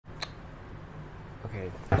Okay,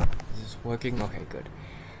 is this working? Okay, good.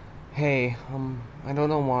 Hey, I don't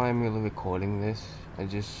know why I'm really recording this. I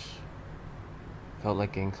just felt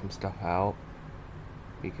like getting some stuff out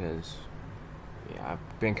because, yeah,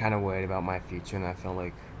 I've been kind of worried about my future, and I felt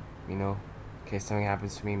like, in case something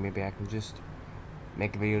happens to me, maybe I can just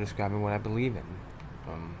make a video describing what I believe in.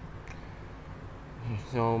 Um,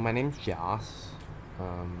 so my name's Joss.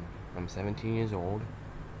 I'm 17 years old.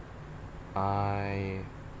 I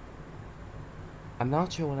I'm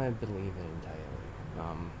not sure what I believe in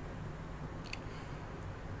entirely.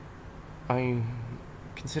 I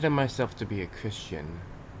consider myself to be a Christian,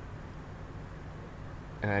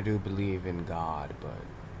 and I do believe in God, but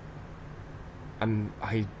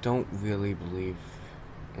I don't really believe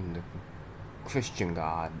in the Christian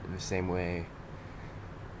God the same way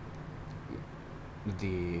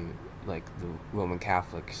the the Roman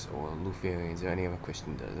Catholics or Lutherans or any other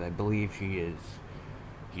Christian does. I believe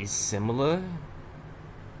he's similar,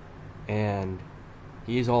 and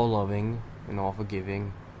he is all loving and all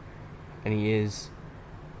forgiving, and he is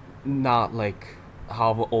not like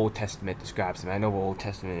how the Old Testament describes him. I know the Old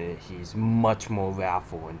Testament, he's much more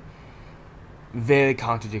wrathful and very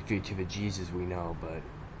contradictory to the Jesus we know, but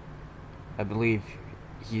I believe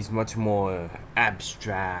he's much more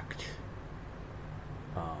abstract,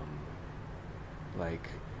 like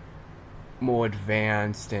more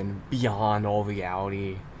advanced and beyond all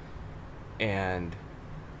reality, and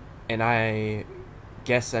I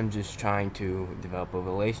guess I'm just trying to develop a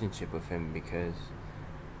relationship with him because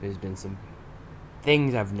there's been some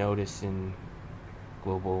things I've noticed in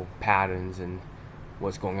global patterns and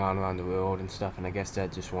what's going on around the world and stuff, and I guess I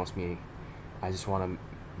just want to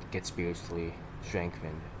get spiritually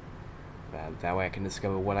strengthened. That way I can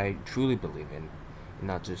discover what I truly believe in and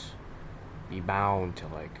not just be bound to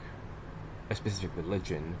like a specific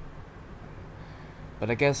religion. But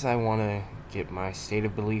I guess I want to get my state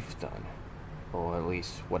of belief done, or at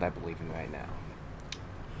least what I believe in right now.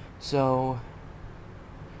 So,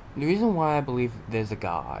 the reason why I believe there's a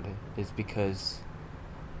God is because,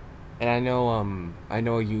 and I know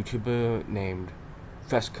a YouTuber named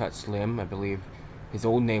Fresh Cut Slim. I believe his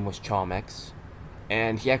old name was Charmex,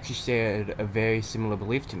 and he actually shared a very similar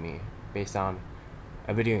belief to me based on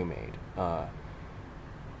a video he made.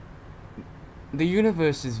 The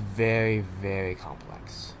universe is very, very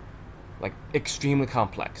complex, like extremely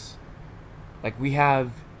complex. Like we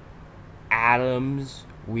have atoms,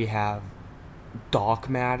 we have dark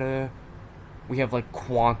matter, we have like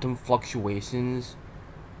quantum fluctuations,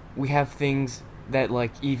 we have things that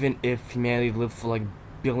like even if humanity lived for like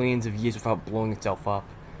billions of years without blowing itself up,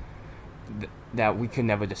 that we could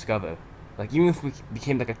never discover. Like even if we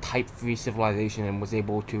became like a type 3 civilization and was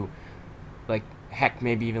able to like heck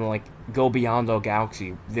maybe even like go beyond our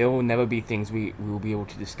galaxy, there will never be things we will be able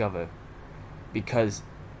to discover because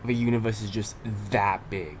the universe is just that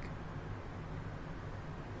big.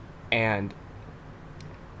 And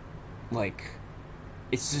like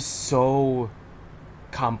it's just so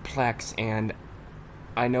complex, and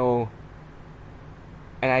I know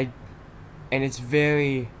and it's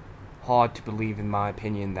very hard to believe, in my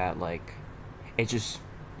opinion, that like it just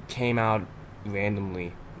came out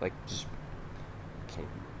randomly, like just can't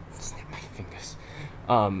snap my fingers.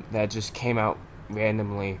 That just came out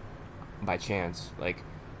randomly by chance. Like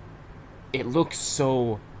it looks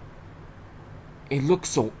so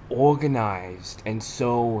organized and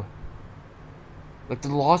so like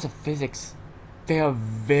the laws of physics, they are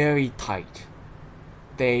very tight.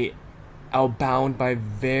 They are bound by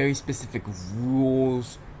very specific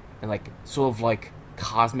rules and like sort of like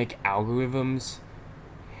cosmic algorithms,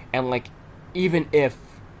 and like even if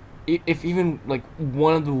even like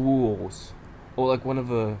one of the rules or like one of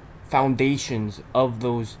the foundations of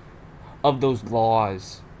those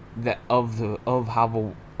laws that of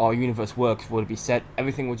how our universe works were to be set,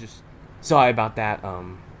 everything would just, sorry about that, I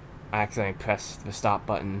accidentally pressed the stop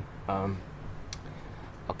button. I'll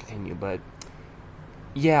continue, but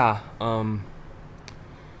yeah,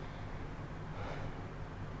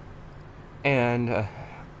 and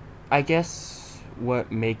I guess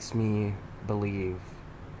what makes me believe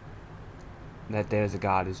that there's a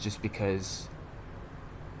God is just because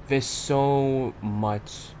there's so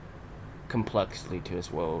much complexity to this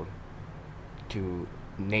world, to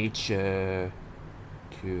nature,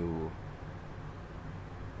 to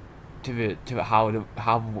how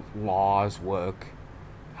laws work,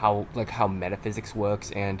 how metaphysics works.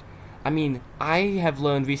 And I mean, I have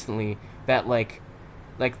learned recently that like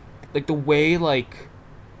the way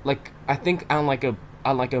I think on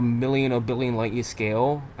like a million or billion light year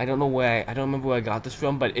scale. I don't know I don't remember where I got this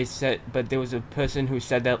from, but there was a person who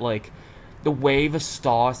said that like the way the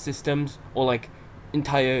star systems, or like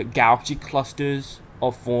entire galaxy clusters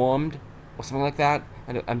are formed, or something like that.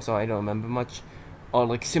 I'm sorry, I don't remember much. Or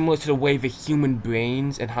like similar to the way the human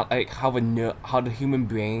brains and how the human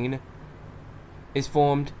brain is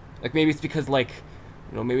formed. Like maybe it's because like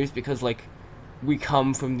we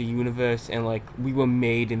come from the universe and like we were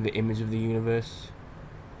made in the image of the universe.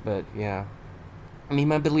 But yeah, I mean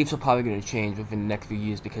my beliefs are probably gonna change within the next few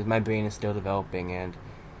years because my brain is still developing and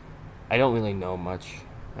I don't really know much.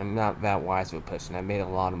 I'm not that wise of a person. I made a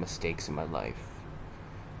lot of mistakes in my life.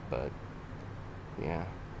 But yeah.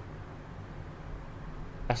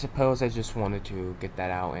 I suppose I just wanted to get that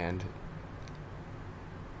out, and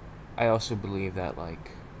I also believe that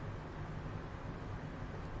like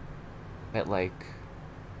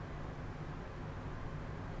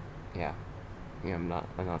yeah. Yeah, I'm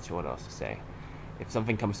not sure what else to say. If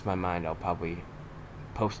something comes to my mind, I'll probably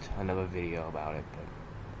post another video about it, but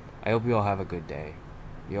I hope you all have a good day.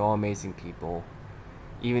 You're all amazing people.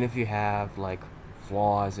 Even if you have like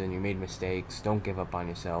flaws and you made mistakes, don't give up on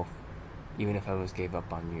yourself. Even if others gave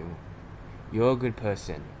up on you. You're a good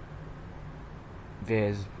person.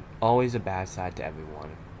 There's always a bad side to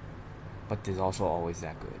everyone, but there's also always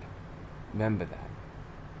that good. Remember that.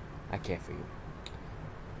 I care for you.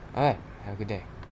 Alright, have a good day.